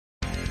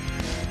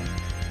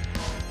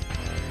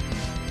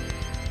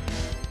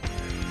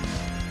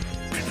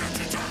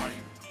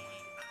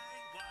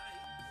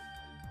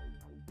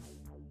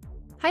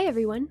Hi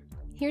everyone!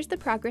 Here's the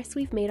progress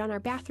we've made on our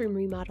bathroom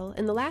remodel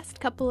in the last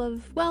couple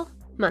of, well,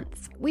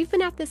 months. We've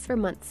been at this for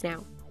months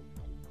now.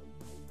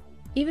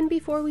 Even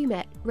before we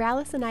met,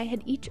 Rallis and I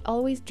had each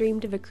always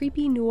dreamed of a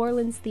creepy New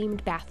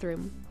Orleans-themed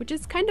bathroom, which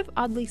is kind of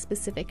oddly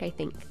specific, I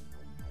think.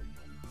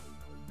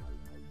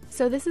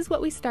 So this is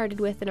what we started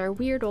with in our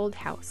weird old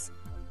house.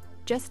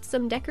 Just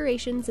some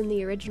decorations in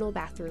the original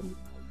bathroom.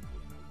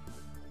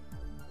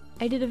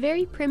 I did a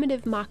very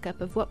primitive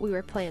mock-up of what we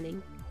were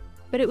planning,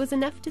 but it was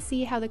enough to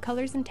see how the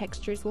colors and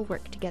textures will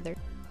work together.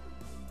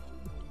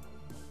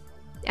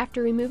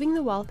 After removing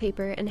the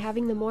wallpaper and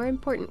having the more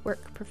important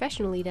work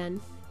professionally done,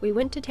 we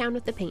went to town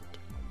with the paint.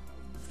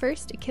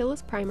 First, a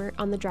Killis primer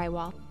on the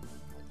drywall.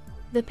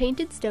 The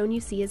painted stone you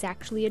see is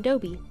actually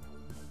adobe.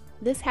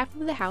 This half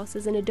of the house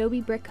is an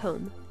adobe brick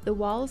home. The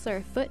walls are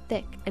a foot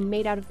thick and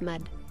made out of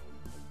mud.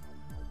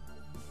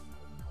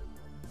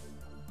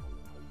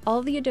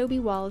 All the adobe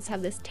walls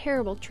have this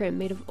terrible trim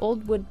made of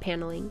old wood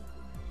paneling.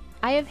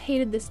 I have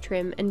hated this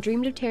trim and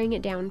dreamed of tearing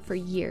it down for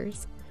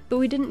years, but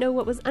we didn't know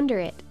what was under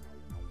it.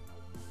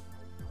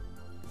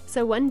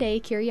 So one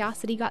day,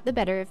 curiosity got the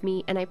better of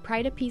me and I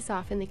pried a piece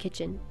off in the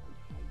kitchen.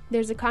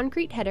 There's a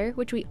concrete header,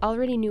 which we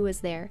already knew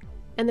was there,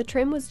 and the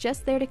trim was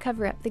just there to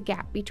cover up the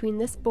gap between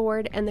this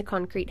board and the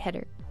concrete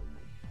header.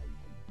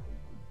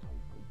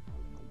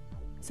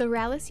 So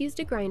Rallis used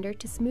a grinder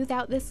to smooth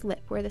out this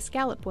lip where the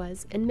scallop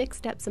was and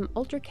mixed up some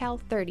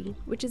Ultracal 30,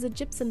 which is a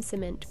gypsum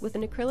cement with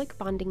an acrylic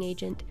bonding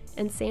agent,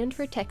 and sand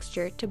for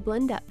texture to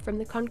blend up from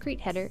the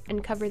concrete header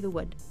and cover the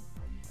wood.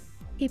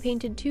 He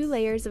painted 2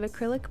 layers of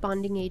acrylic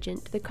bonding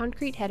agent to the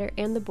concrete header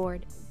and the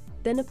board,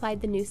 then applied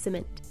the new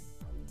cement.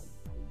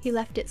 He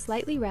left it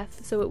slightly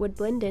rough so it would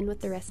blend in with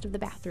the rest of the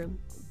bathroom.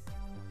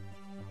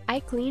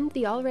 I cleaned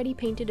the already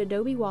painted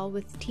adobe wall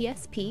with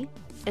TSP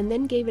and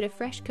then gave it a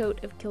fresh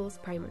coat of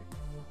Killis primer.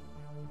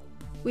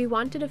 We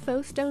wanted a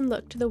faux stone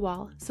look to the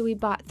wall, so we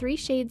bought 3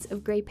 shades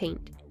of gray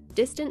paint,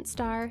 Distant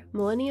Star,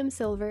 Millennium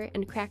Silver,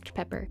 and Cracked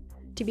Pepper,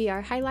 to be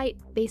our highlight,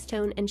 base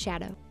tone, and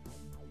shadow.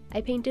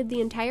 I painted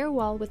the entire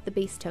wall with the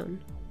base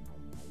tone.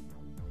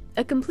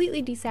 A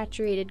completely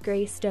desaturated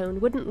gray stone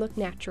wouldn't look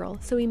natural,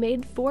 so we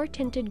made 4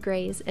 tinted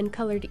grays and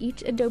colored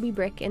each adobe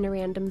brick in a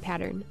random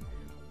pattern.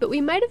 But we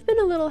might have been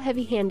a little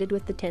heavy-handed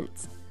with the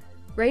tints.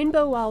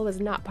 Rainbow wall was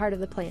not part of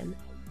the plan.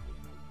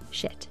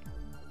 Shit.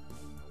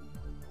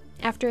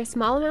 After a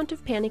small amount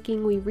of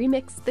panicking, we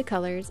remixed the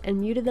colors and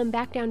muted them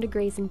back down to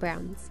grays and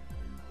browns.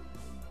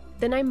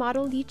 Then I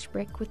modeled each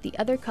brick with the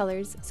other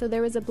colors so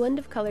there was a blend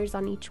of colors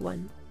on each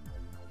one.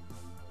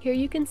 Here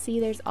you can see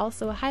there's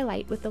also a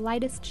highlight with the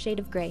lightest shade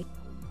of gray.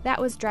 That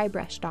was dry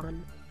brushed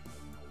on.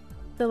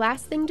 The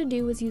last thing to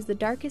do was use the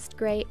darkest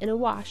gray in a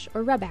wash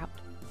or rub out.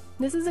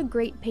 This is a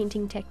great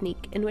painting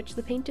technique in which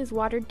the paint is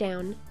watered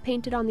down,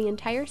 painted on the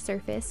entire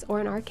surface,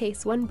 or in our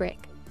case 1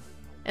 brick,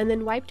 and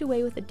then wiped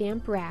away with a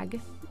damp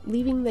rag,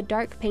 leaving the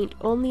dark paint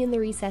only in the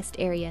recessed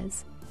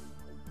areas.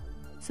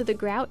 So the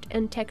grout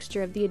and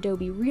texture of the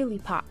adobe really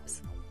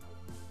pops.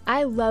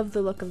 I love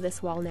the look of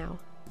this wall now,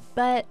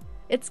 but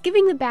it's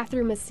giving the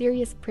bathroom a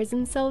serious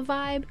prison cell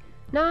vibe,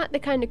 not the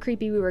kind of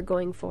creepy we were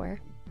going for.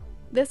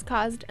 This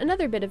caused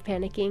another bit of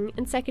panicking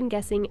and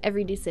second-guessing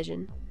every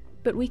decision,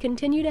 but we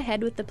continued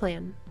ahead with the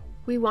plan.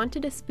 We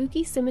wanted a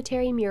spooky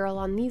cemetery mural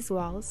on these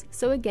walls,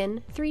 so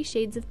again, 3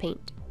 shades of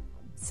paint: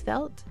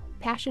 Svelte,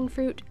 Passion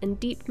Fruit, and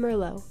Deep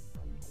Merlot.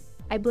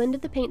 I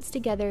blended the paints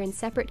together in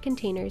separate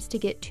containers to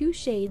get 2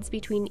 shades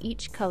between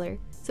each color,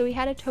 so we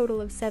had a total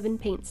of 7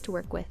 paints to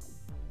work with.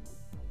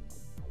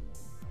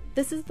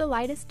 This is the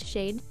lightest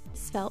shade,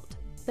 Svelte,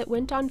 that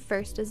went on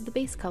first as the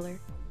base color.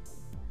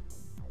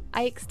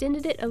 I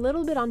extended it a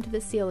little bit onto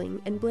the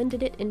ceiling and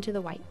blended it into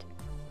the white.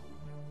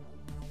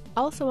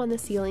 Also on the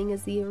ceiling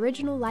is the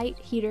original light,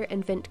 heater,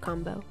 and vent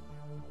combo.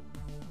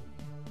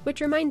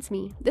 Which reminds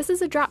me, this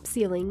is a drop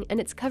ceiling and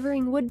it's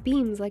covering wood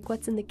beams like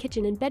what's in the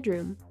kitchen and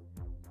bedroom.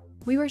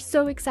 We were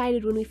so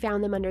excited when we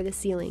found them under the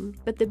ceiling,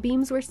 but the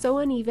beams were so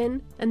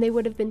uneven and they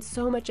would have been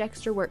so much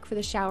extra work for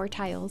the shower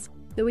tiles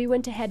that we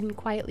went ahead and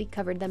quietly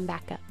covered them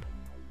back up.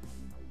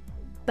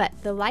 But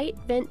the light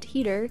vent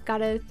heater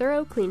got a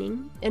thorough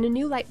cleaning and a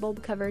new light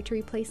bulb cover to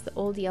replace the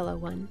old yellow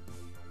one.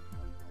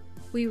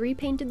 We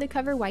repainted the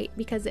cover white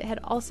because it had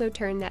also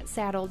turned that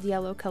sad old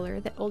yellow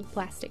color that old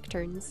plastic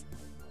turns.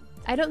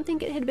 I don't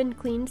think it had been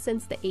cleaned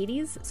since the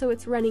 80s, so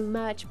it's running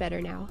much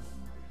better now.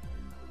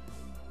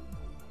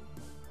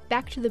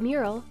 Back to the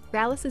mural,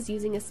 Rallis is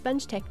using a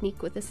sponge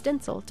technique with a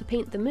stencil to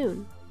paint the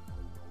moon.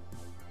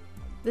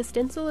 The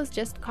stencil is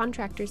just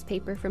contractor's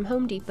paper from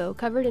Home Depot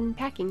covered in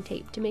packing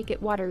tape to make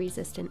it water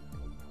resistant.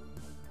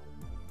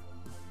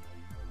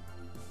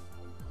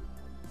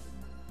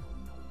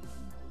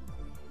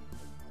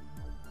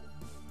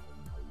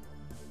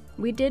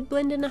 We did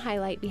blend in a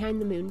highlight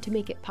behind the moon to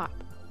make it pop.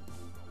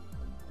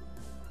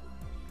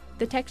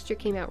 The texture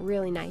came out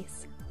really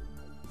nice.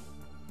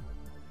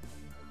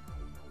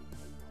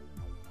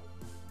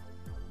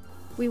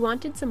 We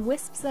wanted some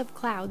wisps of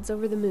clouds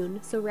over the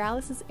moon, so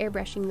Rallis is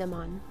airbrushing them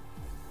on.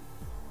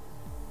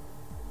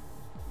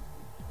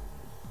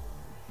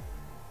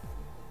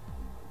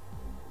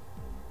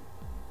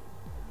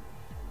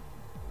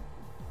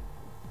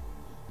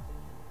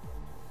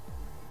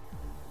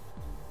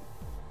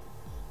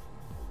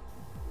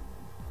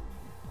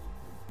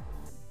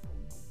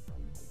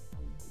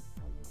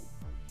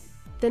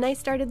 Then I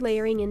started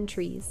layering in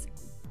trees.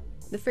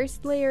 The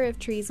first layer of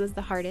trees was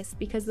the hardest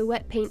because the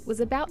wet paint was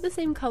about the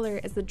same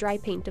color as the dry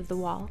paint of the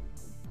wall.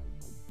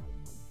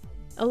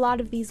 A lot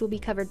of these will be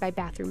covered by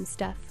bathroom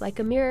stuff, like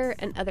a mirror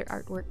and other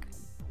artwork.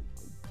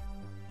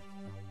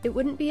 It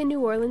wouldn't be a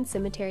New Orleans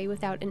cemetery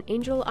without an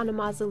angel on a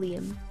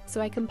mausoleum,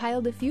 so I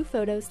compiled a few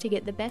photos to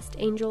get the best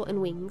angel and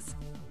wings.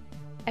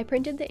 I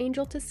printed the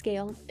angel to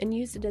scale and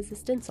used it as a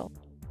stencil.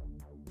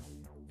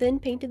 Then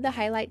painted the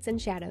highlights and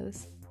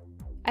shadows.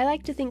 I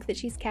like to think that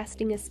she's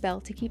casting a spell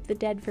to keep the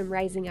dead from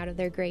rising out of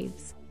their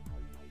graves.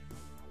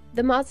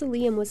 The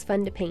mausoleum was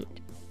fun to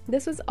paint.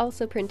 This was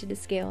also printed to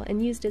scale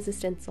and used as a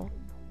stencil.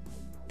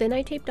 Then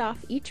I taped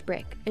off each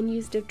brick and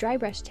used a dry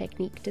brush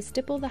technique to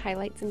stipple the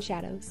highlights and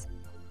shadows.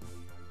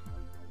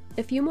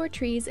 A few more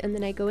trees and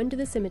then I go into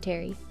the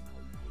cemetery.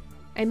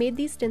 I made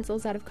these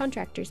stencils out of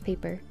contractor's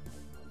paper.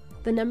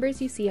 The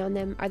numbers you see on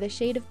them are the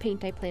shade of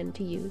paint I plan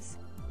to use.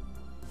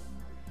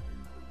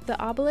 The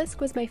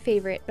obelisk was my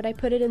favorite, but I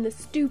put it in the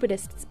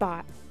stupidest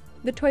spot.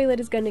 The toilet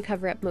is going to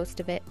cover up most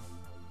of it.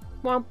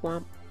 Womp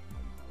womp.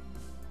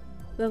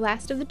 The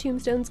last of the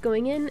tombstones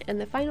going in, and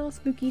the final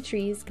spooky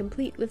trees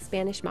complete with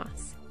Spanish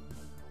moss.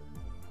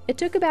 It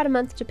took about a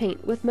month to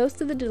paint, with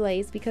most of the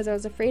delays because I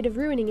was afraid of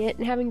ruining it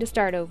and having to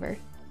start over.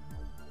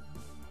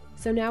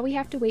 So now we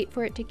have to wait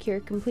for it to cure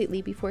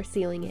completely before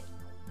sealing it.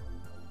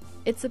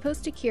 It's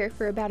supposed to cure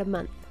for about a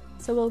month,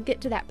 so we'll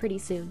get to that pretty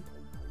soon.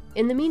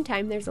 In the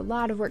meantime, there's a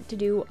lot of work to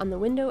do on the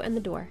window and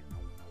the door.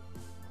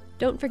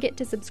 Don't forget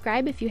to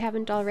subscribe if you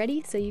haven't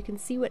already so you can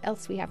see what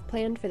else we have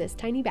planned for this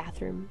tiny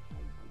bathroom.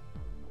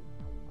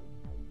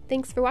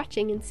 Thanks for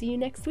watching and see you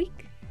next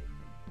week!